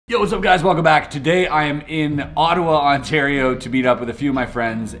Yo, what's up guys? Welcome back. Today I am in Ottawa, Ontario to meet up with a few of my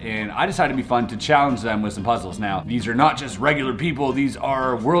friends, and I decided it'd be fun to challenge them with some puzzles. Now, these are not just regular people, these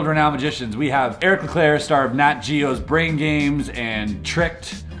are world-renowned magicians. We have Eric Leclerc, star of Nat Geo's Brain Games and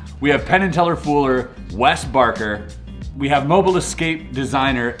Tricked. We have Penn and Teller Fooler, Wes Barker. We have mobile escape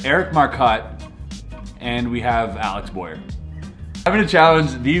designer Eric Marcotte, and we have Alex Boyer. I'm gonna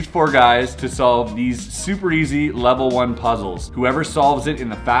challenge these four guys to solve these super easy level 1 puzzles. Whoever solves it in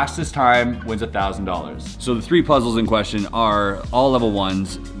the fastest time wins $1,000. So the 3 puzzles in question are all level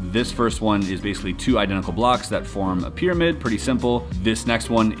 1s. This first one is basically 2 identical blocks that form a pyramid, pretty simple. This next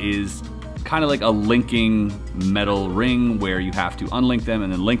one is kind of like a linking metal ring where you have to unlink them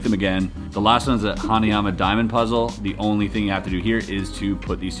and then link them again. The last one is a Hanayama diamond puzzle. The only thing you have to do here is to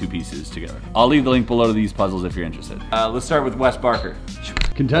put these 2 pieces together. I'll leave the link below to these puzzles if you're interested. Let's start with Wes Barker.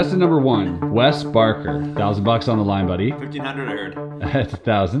 Contestant number 1, Wes Barker. $1,000 on the line, buddy. 1,500 I heard. That's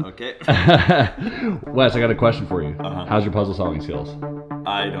 1,000. Okay. Wes, I got a question for you. How's your puzzle solving skills?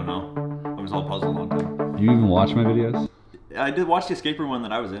 I don't know. I was all puzzled a long time. Do you even watch my videos? I did watch the escape room one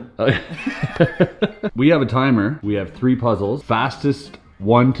that I was in. We have a timer. We have 3 puzzles. Fastest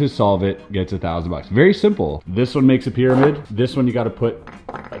one to solve it gets $1,000. Very simple. This one makes a pyramid. This one you got to put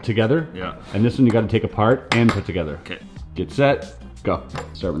together. Yeah. And this one you got to take apart and put together. Okay. Get set. Go.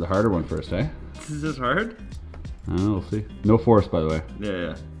 Start with the harder one first, eh? Is this hard? We'll see. No force, by the way.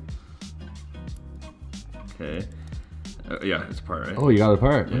 Yeah. Okay. Yeah, it's apart, right? Oh, you got it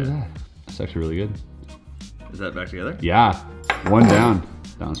apart. Yeah. What is that? That's actually really good. Is that back together? Yeah. One down.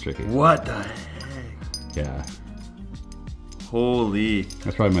 Down's tricky. What the heck? Yeah. Holy.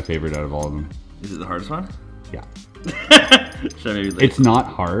 That's probably my favorite out of all of them. Is it the hardest one? Yeah. Should I maybe It's not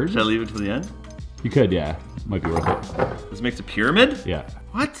hard. Should I leave it to the end? You could, yeah. Might be worth it. This makes a pyramid? Yeah.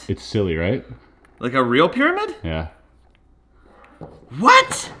 What? It's silly, right? Like a real pyramid? Yeah.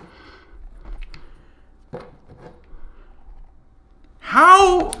 What?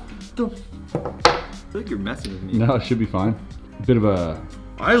 How the... I feel like you're messing with me. No, it should be fine. Bit of a...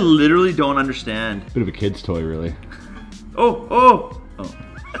 I literally don't understand. Bit of a kid's toy, really. Oh.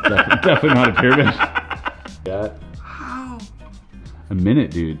 Definitely not a pyramid. Yeah. How? A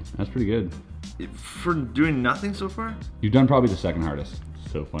minute, dude. That's pretty good. For doing nothing so far? You've done probably the second hardest.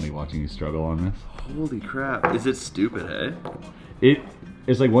 So funny watching you struggle on this. Holy crap. Is it stupid, hey?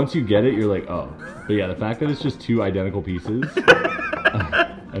 It's like once you get it, you're like, oh. But yeah, the fact that it's just 2 identical pieces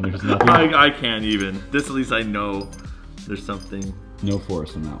and there's nothing. I can't even. This at least I know there's something. No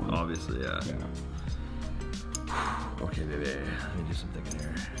force in that one. Obviously, yeah. Okay, baby. Let me do some thinking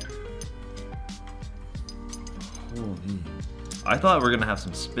here. Holy. I thought we were gonna have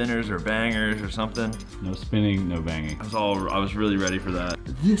some spinners or bangers or something. No spinning, no banging. I was really ready for that.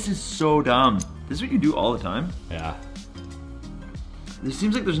 This is so dumb. This is what you do all the time? Yeah. It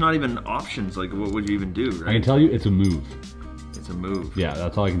seems like there's not even options. Like, what would you even do, right? I can tell you it's a move. It's a move. Yeah,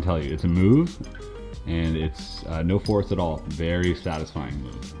 that's all I can tell you. It's a move, and it's no force at all. Very satisfying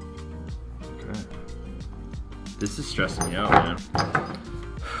move. Okay. This is stressing me out, man.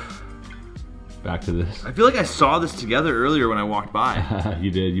 Back to this. I feel like I saw this together earlier when I walked by.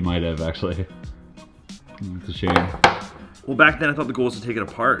 You did. You might have, actually. It's a shame. Well, back then I thought the goal was to take it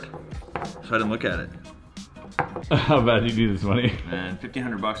apart, so I didn't look at it. How bad you do this money? Man,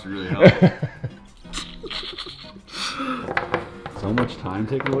 $1,500 would really help. So much time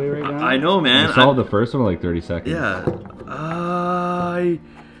taken away right now. I know, man. I solved the first one in like 30 seconds. Yeah.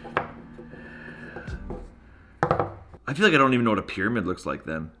 I feel like I don't even know what a pyramid looks like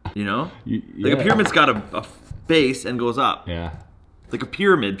then. You know? Like a pyramid's got a base and goes up. Yeah. Like a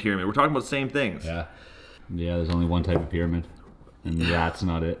pyramid. We're talking about the same things. Yeah. Yeah, there's only one type of pyramid. And that's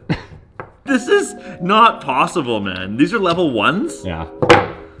not it. This is not possible, man. These are level 1s? Yeah.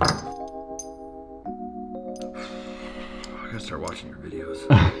 I gotta start watching your videos.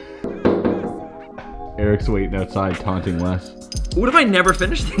 Eric's waiting outside taunting Wes. What if I never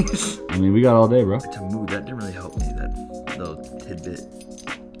finish these? I mean, we got all day, bro. To move, that didn't really help me, that little tidbit.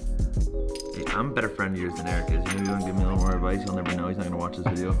 Hey, I'm a better friend of yours than Eric is. You know, you want to give me a little more advice, you'll never know. He's not gonna watch this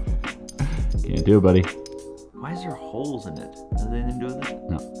video. Can't do it, buddy. Why is there holes in it? Has anything to do with it?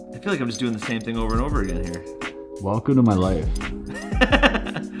 No. I feel like I'm just doing the same thing over and over again here. Welcome to my life.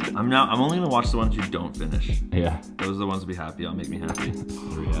 I'm only gonna watch the ones you don't finish. Yeah. Those are the ones that be happy. I'll make me happy.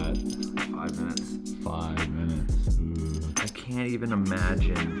 Where we at? 5 minutes. 5 minutes. Ooh. I can't even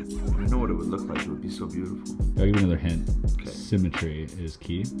imagine. I know what it would look like. It would be so beautiful. I'll give you another hint. Okay. Symmetry is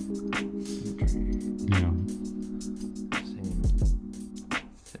key. Symmetry. You know. Same.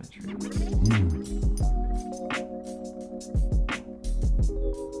 Symmetry.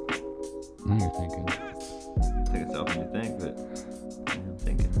 Now you're thinking. Take itself when you think, but I am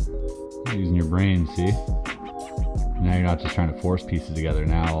thinking. brain, see? Now you're not just trying to force pieces together.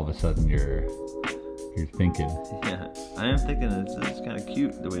 Now all of a sudden you're thinking. Yeah, I am thinking it's kind of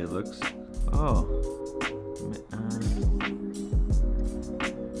cute the way it looks. Oh.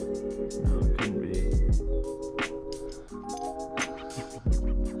 No, it couldn't be.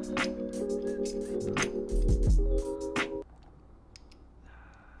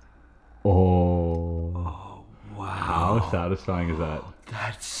 Oh. Wow. How satisfying is that?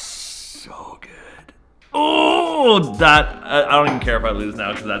 That's so good. Oh, that I don't even care if I lose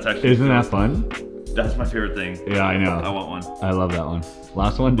now because that's actually. Isn't that fun? That's my favorite thing. Yeah, I know. I want one. I love that one.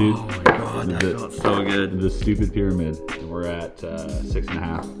 Last one, dude. Oh my god, that felt so good. The stupid pyramid. We're at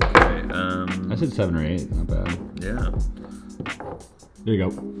 6.5. Okay, I said 7 or 8. Not bad. yeah. There you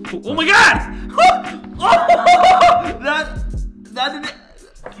go. Oh my god!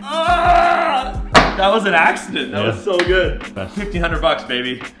 That was an accident. That was so good. $1,500,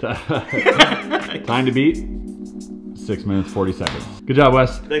 baby. Time to beat. 6 minutes 40 seconds. Good job,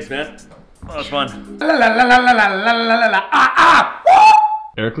 Wes. Thanks, man. Oh, that was fun.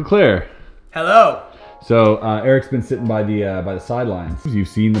 Eric Leclerc. Hello. So Eric's been sitting by the sidelines. You've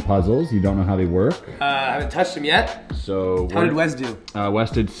seen the puzzles. You don't know how they work. I haven't touched them yet. So How did Wes do?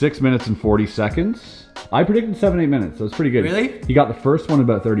 Wes did 6 minutes and 40 seconds. I predicted 7-8 minutes, so it's pretty good. Really? He got the first one in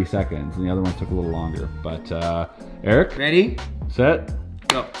about 30 seconds, and the other one took a little longer. But Eric, Ready? set,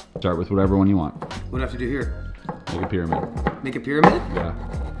 Go. start with whatever one you want. What do I have to do here? Make a pyramid. Make a pyramid? Yeah.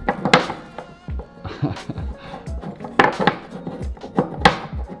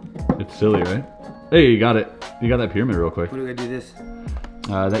 It's silly, right? Hey, you got it. You got that pyramid real quick. What do I do this?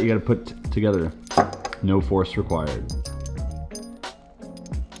 That you got to put together. No force required.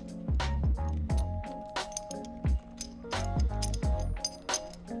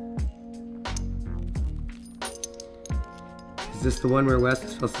 Is this the one where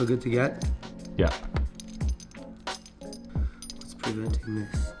Wes feels so good to get? Yeah. What's preventing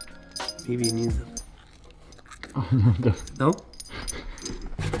this? Maybe he needs them. Oh, no. No?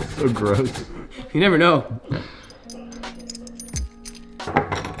 So gross. You never know.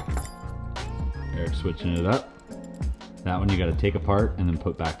 Eric's switching it up. That one you got to take apart and then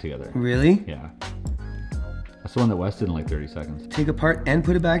put back together. Really? Yeah. That's the one that Wes did in like 30 seconds. Take apart and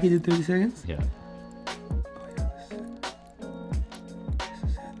put it back, you did 30 seconds? Yeah.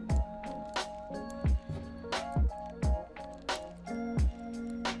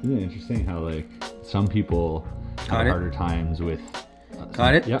 Isn't it interesting how like some people have harder times with...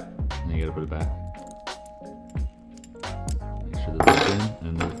 Got it? Yep. And you gotta put it back. Make sure that that's in,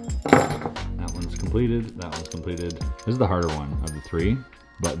 and that one's completed, that one's completed. This is the harder one of the 3,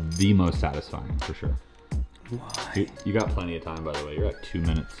 but the most satisfying for sure. Why? You got plenty of time, by the way. You're at 2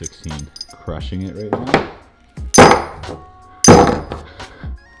 minutes 16. Crushing it right now.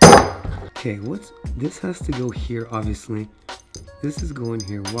 Okay, this has to go here, obviously. This is going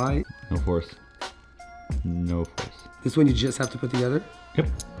here. Why? No force. No force. This one you just have to put together? Yep.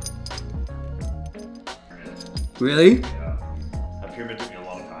 Really? Yeah. That pyramid took me a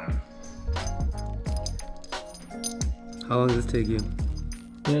long time. How long does this take you?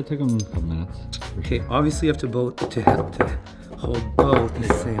 Yeah, it took him a couple minutes. Okay, obviously you have to hold both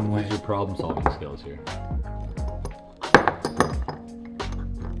the same way. Use your problem solving skills here.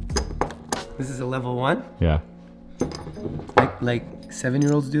 This is a level 1? Yeah. Like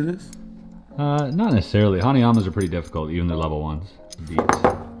 7-year-olds do this? Not necessarily. Hanayamas are pretty difficult, even they're level 1s.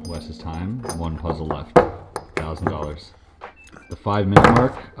 Beat Wes's time. 1 puzzle left. $1,000. The 5-minute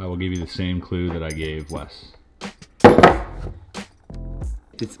mark, I will give you the same clue that I gave Wes.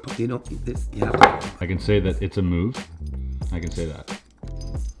 You have to. I can say that it's a move. I can say that.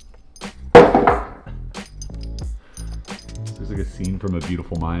 This looks like a scene from A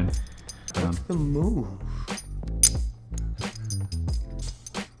Beautiful Mind. What's the move?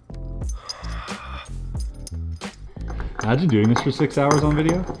 Imagine doing this for 6 hours on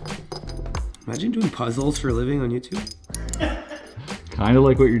video. Imagine doing puzzles for a living on YouTube. Kind of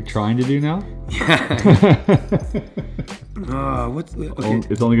like what you're trying to do now. Yeah. Okay.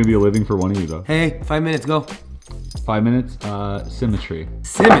 It's only gonna be a living for one of you though. Hey, 5 minutes, go. 5 minutes. Symmetry.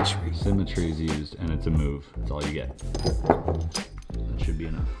 Symmetry. Symmetry is used, and it's a move. That's all you get. That should be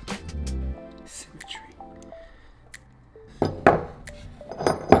enough. Symmetry.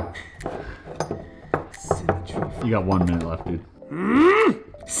 You got 1 minute left, dude.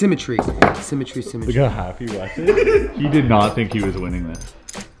 Symmetry. Symmetry, symmetry. Look how happy Wes is. He did not think he was winning this.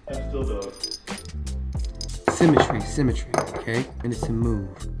 I still don't. Symmetry, symmetry, okay? And it's a move.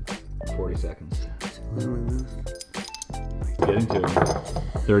 40 seconds. Like this. Getting to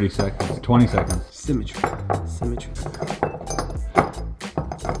it. 30 seconds. 20 seconds. Symmetry, symmetry.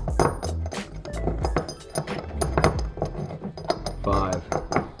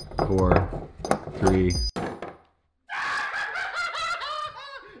 3.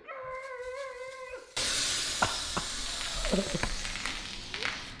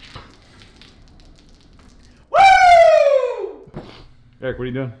 Eric, what are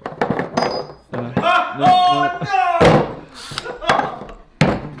you doing? You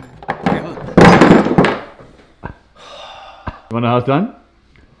wanna know how it's done?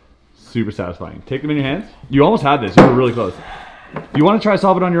 Super satisfying. Take them in your hands. You almost had this. You were really close. Do you want to try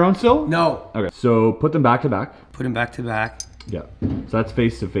solve it on your own still? No. Okay. So put them back to back. Put them back to back. Yeah. So that's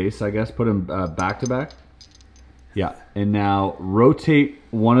face to face, I guess. Put them back to back. Yeah. And now rotate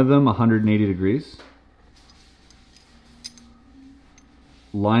one of them 180 degrees.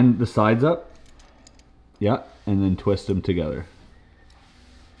 Line the sides up. Yeah. And then twist them together.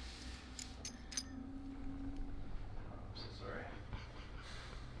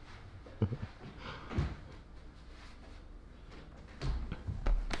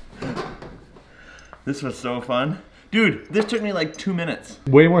 This was so fun. Dude, this took me like 2 minutes.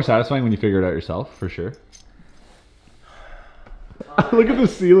 Way more satisfying when you figure it out yourself, for sure. Look at the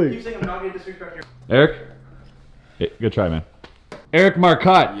ceiling. Keep saying I'm not going to disrespect your... Eric? Hey, good try, man. Eric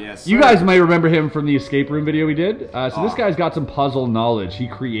Marcotte. Yes, you sir. guys might remember him from the escape room video we did. So this guy's got some puzzle knowledge. He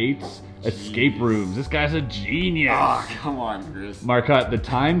creates escape rooms. This guy's a genius. Oh, come on, Chris. Marcotte, the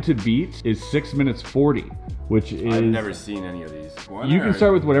time to beat is 6 minutes 40, which is... I've never seen any of these. You can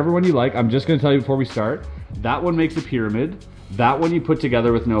start with whatever one you like. I'm just going to tell you before we start. That one makes a pyramid. That one you put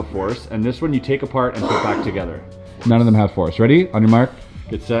together with no force. And this one you take apart and put back together. None of them have force. Ready? On your mark.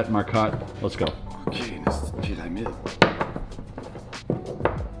 Get set. Marcotte. Let's go. Okay, das Pyramid.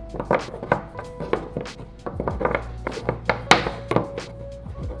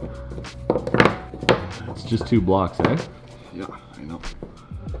 It's just 2 blocks, eh? Yeah, I know.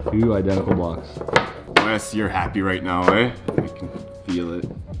 2 identical blocks. Wes, you're happy right now, eh? I can feel it.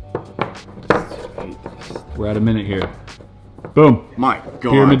 We're at a minute here. Boom. My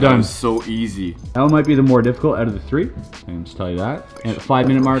God, Pyramid that done. was so easy. That one might be the more difficult out of the 3. I can just tell you that. And at the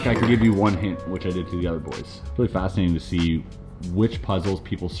 5-minute mark, I can give you 1 hint, which I did to the other boys. It's really fascinating to see which puzzles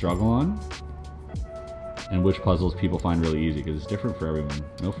people struggle on and which puzzles people find really easy, because it's different for everyone.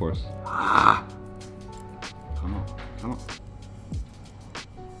 No force. Ah! Come on, come on.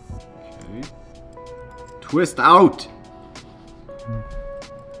 Okay. Twist out!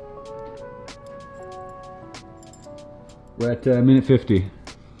 We're at minute 50.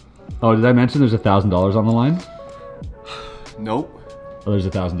 Oh, did I mention there's $1,000 on the line? Nope. Oh, there's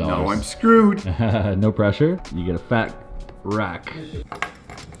 $1,000. No, I'm screwed. No pressure. You get a fat rack.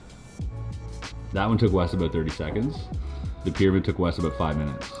 That one took Wes about 30 seconds. The pyramid took Wes about 5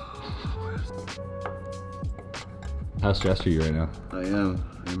 minutes. How stressed are you right now? I am.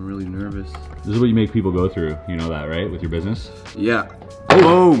 I'm really nervous. This is what you make people go through. You know that, right? With your business? Yeah.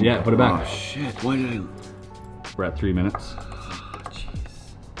 Boom! Yeah, put it back. Oh shit, why did I... We're at 3 minutes. Oh,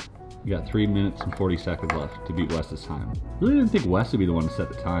 jeez. You got 3 minutes and 40 seconds left to beat Wes's time. Really didn't think Wes would be the one to set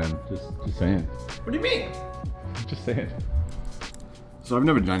the time. Just saying. What do you mean? Just saying. So I've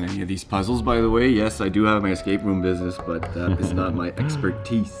never done any of these puzzles, by the way. Yes, I do have my escape room business, but that is not my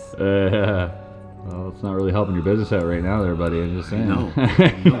expertise. Well, it's not really helping your business out right now there, buddy. I'm just saying. No.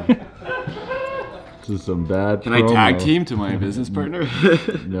 This is some bad Can I tag promo. team to my business partner?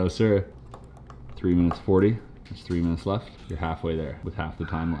 No, sir. 3 minutes 40. There's 3 minutes left. You're halfway there with half the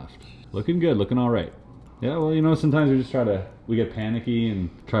time left. Looking good, looking all right. Yeah, well, you know, sometimes we get panicky and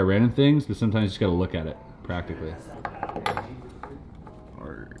try random things, but sometimes you just gotta look at it practically.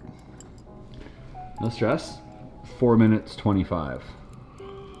 No stress. 4 minutes 25.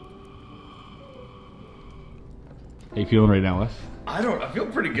 How you feeling right now, Wes? I feel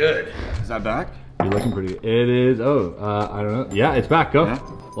pretty good. Is that back? You're looking pretty good. It is, I don't know. Yeah, it's back, go. Yeah.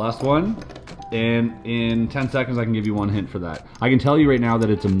 Last one. And in 10 seconds, I can give you 1 hint for that. I can tell you right now that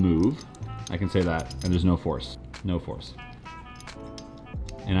it's a move. I can say that, and there's no force. No force.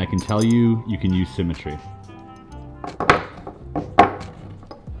 And I can tell you, you can use symmetry.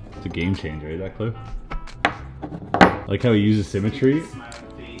 It's a game changer, is that clue? I like how he uses symmetry.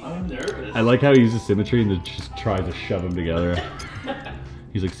 I'm nervous. I like how he uses symmetry and then just tries to shove them together.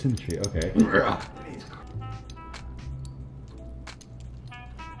 He's like, symmetry, okay.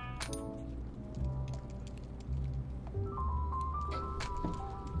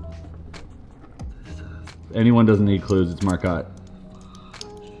 If anyone doesn't need clues, it's Marcotte.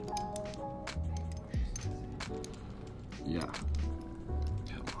 Yeah.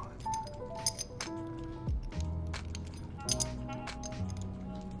 Come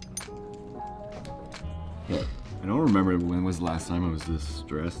on. I don't remember when was the last time I was this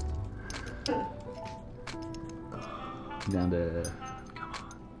stressed. Down to...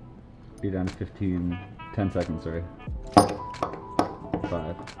 Be down to 10 seconds, sorry. 5,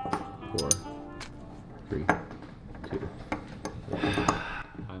 4, 3, 2.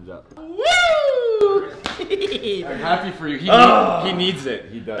 Time's up. Woo! I'm happy for you. He needs it.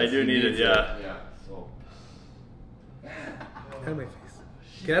 He does. I do need it, yeah. Yeah. So. Get out of my face.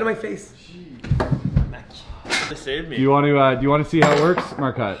 Get out of my face. To save me. Do you want to see how it works,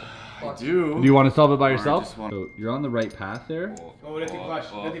 Marcotte? I do. Do you want to solve it by yourself? just want- So you're on the right path there. Oh, let it flash.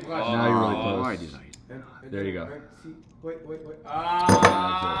 Let it flash. Now you're really Oh, I close. did. There you go. Wait. Man!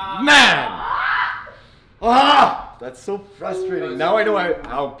 Ah! That's so frustrating. Now I know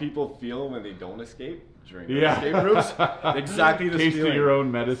how people feel when they don't escape during Yeah. escape rooms. Exactly the Taste of feeling. your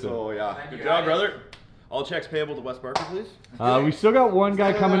own medicine. So yeah. Good job, brother. All checks payable to West Barker, please. We still got one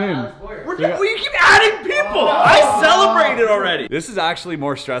guy coming in. You keep adding people! I celebrated already! This is actually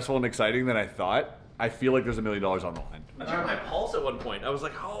more stressful and exciting than I thought. I feel like there's $1 million on the line. I checked my pulse at one point. I was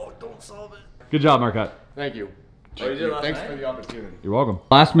like, oh, don't solve it. Good job, Marcotte. Thank you. Oh, you did it last Thanks night? for the opportunity. You're welcome.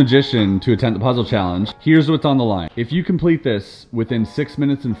 Last magician to attempt the puzzle challenge. Here's what's on the line. If you complete this within 6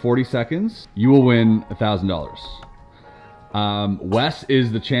 minutes and 40 seconds, you will win $1,000. Wes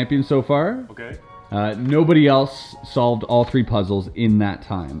is the champion so far. Okay. Nobody else solved all 3 puzzles in that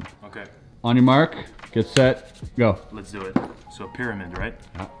time. Okay. On your mark, get set, go. Let's do it. So a pyramid, right?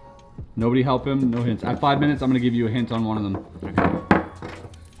 Nobody help him, no hints. At 5 minutes, I'm gonna give you a hint on one of them. Okay.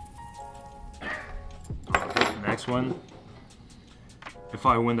 Next one. If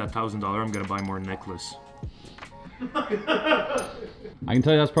I win that $1,000, I'm gonna buy more necklace. I can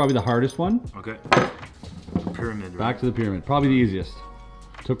tell you that's probably the hardest one. Okay. Pyramid, right? Back to the pyramid. Probably the easiest.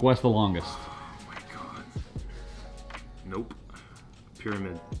 Took Wes the longest. Oh my god. Nope.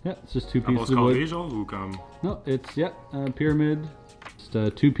 Pyramid. Yeah, it's just 2 A pieces of wood. ou comme... No, it's, a pyramid.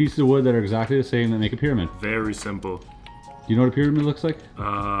 Just 2 pieces of wood that are exactly the same that make a pyramid. Very simple. Do you know what a pyramid looks like?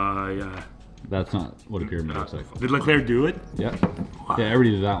 Yeah. That's not what a pyramid looks like. Did Leclerc do it? Yeah. Yeah,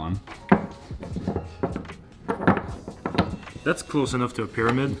 everybody did that one. That's close enough to a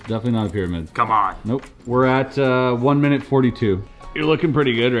pyramid. Definitely not a pyramid. Come on. Nope. We're at 1 minute 42. You're looking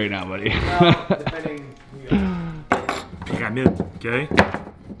pretty good right now, buddy. Depending. Pyramid, okay?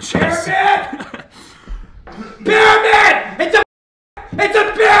 Pyramid! Pyramid! It's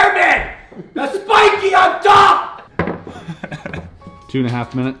a pyramid! A spiky on top!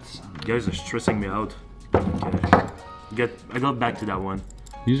 2.5 minutes. You guys are stressing me out. Okay. I got back to that one.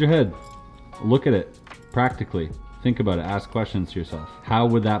 Use your head. Look at it. Practically. Think about it. Ask questions to yourself. How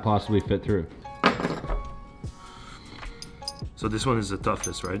would that possibly fit through? So this one is the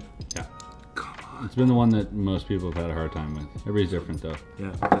toughest, right? Yeah. Come on. It's been the one that most people have had a hard time with. Everybody's different though.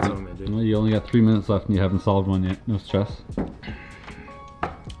 Yeah, that's what I'm gonna do. Well, you only got 3 minutes left and you haven't solved one yet. No stress.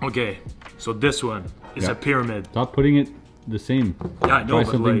 Okay, so this one is Yeah. a pyramid. Stop putting it the same. Yeah, I know, Try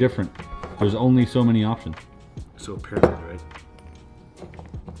but something like- different. There's only so many options. So a pyramid, right?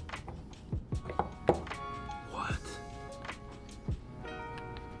 What?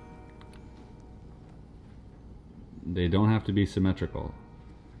 They don't have to be symmetrical.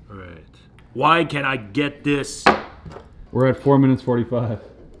 Alright. Why can't I get this? We're at 4 minutes 45.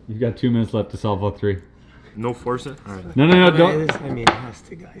 You've got 2 minutes left to solve all 3. No forcing? Alright. No, don't. I mean, it has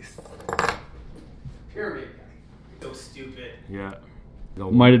to, guys. Pyramid guy. So stupid. Yeah.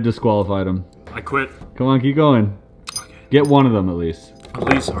 Might have disqualified him. I quit. Come on, keep going. Okay. Get one of them at least. At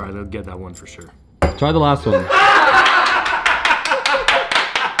least, alright, I'll get that one for sure. Try the last one.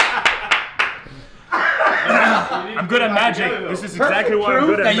 I'm good at magic. This is exactly why I'm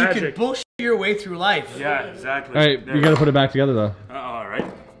good at that you magic. can bullshit your way through life. Yeah, exactly. All right, There. you got to put it back together though. Alright.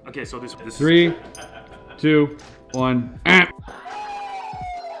 Okay, so this 3, 2, 1.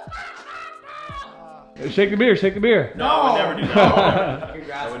 Shake the beer, shake the beer. No, I would never do that.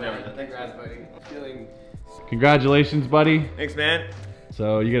 Congrats, Congrats, buddy. Feeling. Congratulations, buddy. Thanks, man.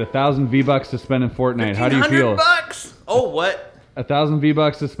 So you get 1,000 V-Bucks to spend in Fortnite. How do you feel? $1,500? Oh, what? 1,000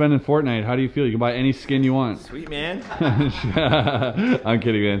 V-Bucks to spend in Fortnite. How do you feel? You can buy any skin you want. Sweet, man. I'm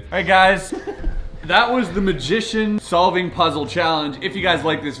kidding, man. All right, guys. That was the Magician Solving Puzzle Challenge. If you guys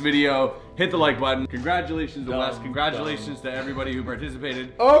like this video, hit the like button. Congratulations to Wes. Congratulations to everybody who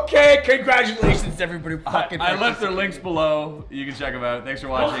participated. Okay, congratulations to everybody who fucking I left their links below. You can check them out. Thanks for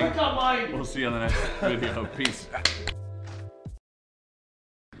watching. Click on mine. We'll see you on the next video. Peace.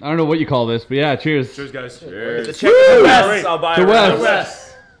 I don't know what you call this, but yeah, cheers. Cheers, guys. Cheers. The check is to Wes. I'll buy To it.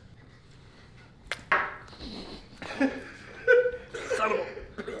 Wes. Son of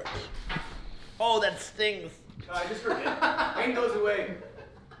a bitch. Oh, that stings. I just forget. Hang those away.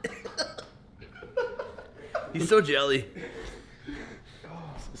 He's so jelly.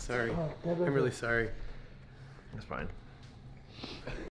 Sorry. I'm really sorry. That's fine.